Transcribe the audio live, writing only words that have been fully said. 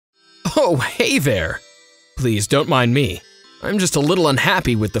Oh, hey there. Please don't mind me. I'm just a little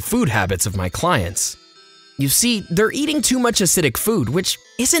unhappy with the food habits of my clients. You see, they're eating too much acidic food, which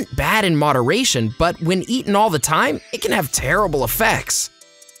isn't bad in moderation, but when eaten all the time, it can have terrible effects.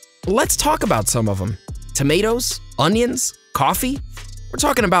 Let's talk about some of them. Tomatoes, onions, coffee. We're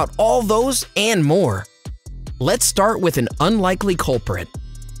talking about all those and more. Let's start with an unlikely culprit.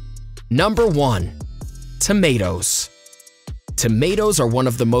 Number 1. Tomatoes. Tomatoes are one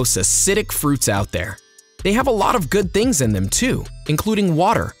of the most acidic fruits out there. They have a lot of good things in them too, including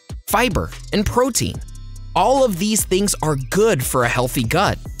water, fiber, and protein. All of these things are good for a healthy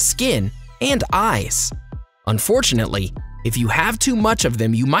gut, skin, and eyes. Unfortunately, if you have too much of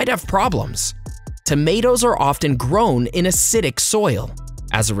them, you might have problems. Tomatoes are often grown in acidic soil.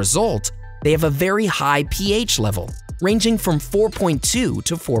 As a result, they have a very high pH level, ranging from 4.2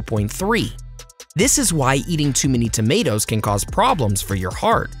 to 4.3. This is why eating too many tomatoes can cause problems for your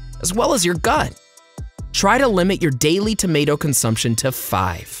heart, as well as your gut. Try to limit your daily tomato consumption to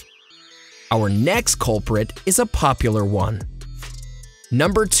 5. Our next culprit is a popular one.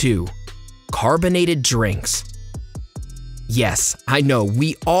 Number 2. Carbonated drinks. Yes, I know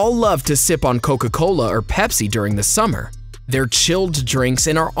we all love to sip on Coca Cola or Pepsi during the summer. They're chilled drinks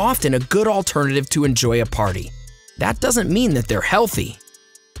and are often a good alternative to enjoy a party. That doesn't mean that they're healthy.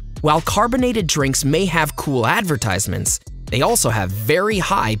 While carbonated drinks may have cool advertisements, they also have very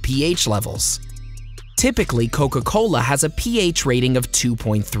high pH levels. Typically, Coca Cola has a pH rating of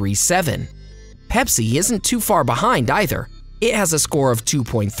 2.37. Pepsi isn't too far behind either. It has a score of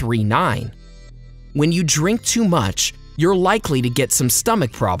 2.39. When you drink too much, you're likely to get some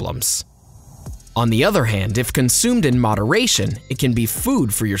stomach problems. On the other hand, if consumed in moderation, it can be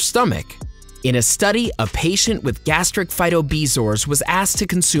food for your stomach. In a study, a patient with gastric phytobesors was asked to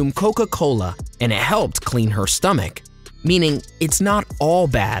consume Coca Cola and it helped clean her stomach. Meaning, it's not all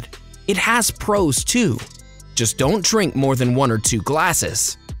bad. It has pros too. Just don't drink more than 1 or 2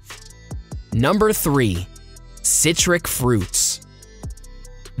 glasses. Number 3. Citric Fruits.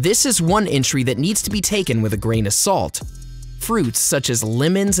 This is one entry that needs to be taken with a grain of salt. Fruits such as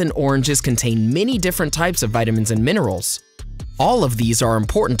lemons and oranges contain many different types of vitamins and minerals. All of these are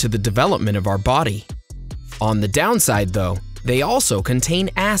important to the development of our body. On the downside though, they also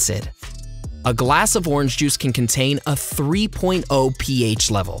contain acid. A glass of orange juice can contain a 3.0 pH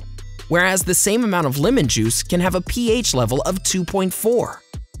level, whereas the same amount of lemon juice can have a pH level of 2.4.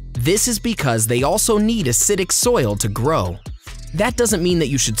 This is because they also need acidic soil to grow. That doesn't mean that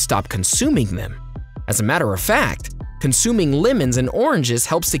you should stop consuming them. As a matter of fact, consuming lemons and oranges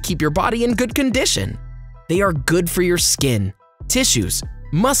helps to keep your body in good condition. They are good for your skin, tissues,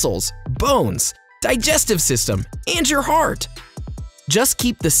 muscles, bones, digestive system, and your heart. Just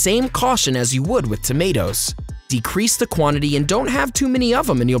keep the same caution as you would with tomatoes. Decrease the quantity and don't have too many of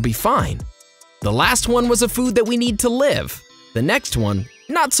them and you'll be fine. The last one was a food that we need to live. The next one,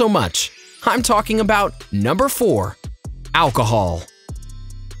 not so much. I'm talking about number 4, alcohol.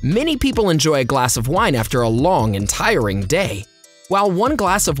 Many people enjoy a glass of wine after a long and tiring day. While one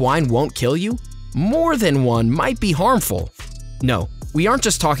glass of wine won't kill you, more than one might be harmful. No, we aren't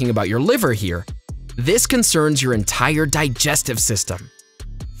just talking about your liver here. This concerns your entire digestive system.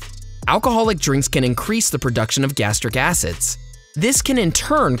 Alcoholic drinks can increase the production of gastric acids. This can in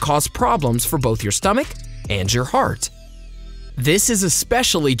turn cause problems for both your stomach and your heart. This is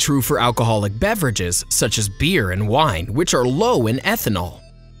especially true for alcoholic beverages such as beer and wine, which are low in ethanol.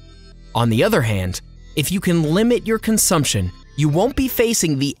 On the other hand, if you can limit your consumption, you won't be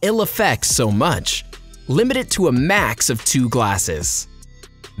facing the ill effects so much. Limit it to a max of 2 glasses.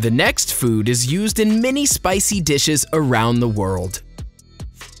 The next food is used in many spicy dishes around the world.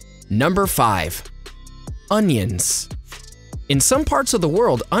 Number 5. Onions. In some parts of the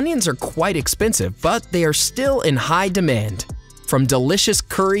world, onions are quite expensive, but they are still in high demand. From delicious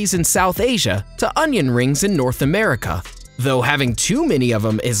curries in South Asia to onion rings in North America, though having too many of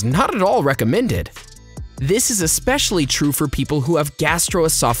them is not at all recommended. This is especially true for people who have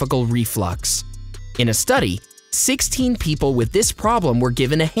gastroesophageal reflux. In a study, 16 people with this problem were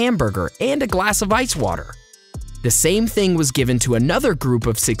given a hamburger and a glass of ice water. The same thing was given to another group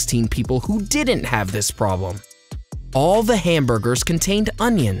of 16 people who didn't have this problem. All the hamburgers contained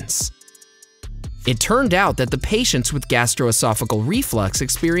onions. It turned out that the patients with gastroesophageal reflux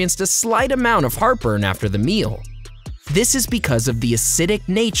experienced a slight amount of heartburn after the meal. This is because of the acidic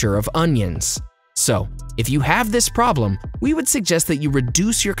nature of onions. So, if you have this problem, we would suggest that you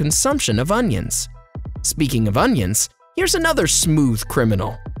reduce your consumption of onions. Speaking of onions, here's another smooth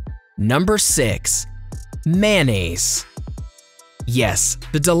criminal. Number 6. Mayonnaise. Yes,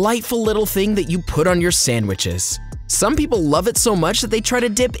 the delightful little thing that you put on your sandwiches. Some people love it so much that they try to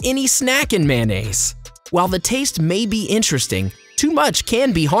dip any snack in mayonnaise. While the taste may be interesting, too much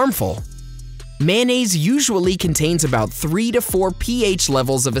can be harmful. Mayonnaise usually contains about 3 to 4 pH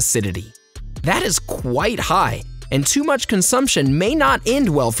levels of acidity. That is quite high, and too much consumption may not end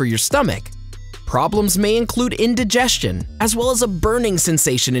well for your stomach. Problems may include indigestion, as well as a burning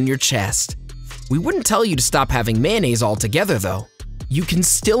sensation in your chest. We wouldn't tell you to stop having mayonnaise altogether though. You can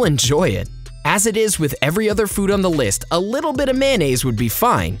still enjoy it. As it is with every other food on the list, a little bit of mayonnaise would be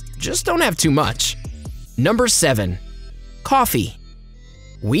fine, just don't have too much. Number 7. Coffee.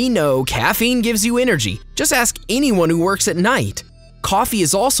 We know caffeine gives you energy, just ask anyone who works at night. Coffee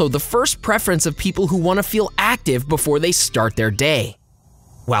is also the first preference of people who want to feel active before they start their day.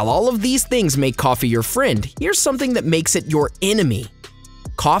 While all of these things make coffee your friend, here's something that makes it your enemy.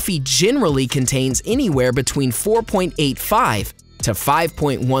 Coffee generally contains anywhere between 4.85 to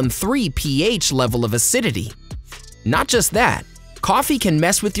 5.13 pH level of acidity. Not just that, coffee can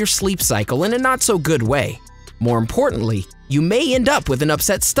mess with your sleep cycle in a not so good way. More importantly, you may end up with an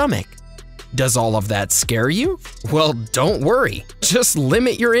upset stomach. Does all of that scare you? Well, don't worry, just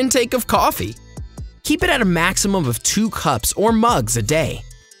limit your intake of coffee. Keep it at a maximum of 2 cups or mugs a day.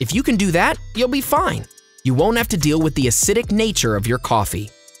 If you can do that, you'll be fine. You won't have to deal with the acidic nature of your coffee.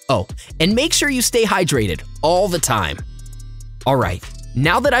 Oh, and make sure you stay hydrated all the time. Alright,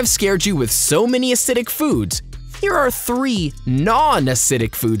 now that I've scared you with so many acidic foods, here are 3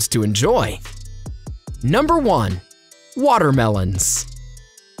 non-acidic foods to enjoy. Number 1. Watermelons.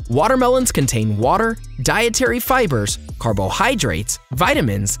 Watermelons contain water, dietary fibers, carbohydrates,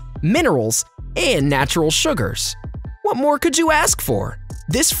 vitamins, minerals, and natural sugars. What more could you ask for?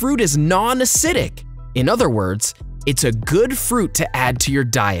 This fruit is non-acidic. In other words, it's a good fruit to add to your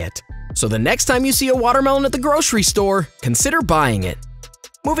diet. So the next time you see a watermelon at the grocery store, consider buying it.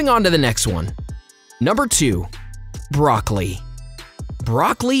 Moving on to the next one. Number 2. Broccoli.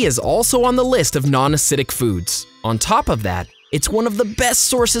 Broccoli is also on the list of non-acidic foods. On top of that, it's one of the best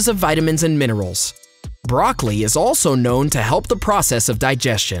sources of vitamins and minerals. Broccoli is also known to help the process of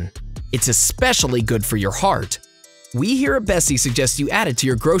digestion. It's especially good for your heart. We here at Bestie suggest you add it to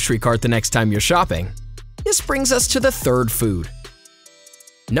your grocery cart the next time you're shopping. This brings us to the 3rd food.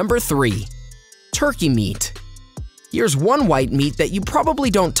 Number 3. Turkey meat. Here's one white meat that you probably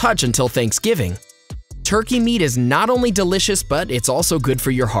don't touch until Thanksgiving. Turkey meat is not only delicious, but it's also good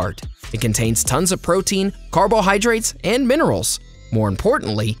for your heart. It contains tons of protein, carbohydrates, and minerals. More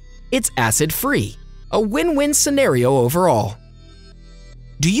importantly, it's acid-free. A win-win scenario overall.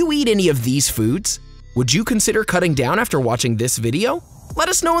 Do you eat any of these foods? Would you consider cutting down after watching this video? Let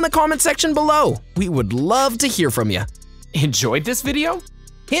us know in the comment section below. We would love to hear from you. Enjoyed this video?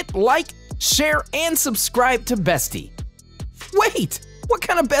 Hit like, share, and subscribe to Bestie. Wait, what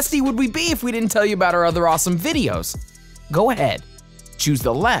kind of Bestie would we be if we didn't tell you about our other awesome videos? Go ahead, choose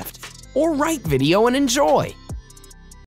the left or right video and enjoy.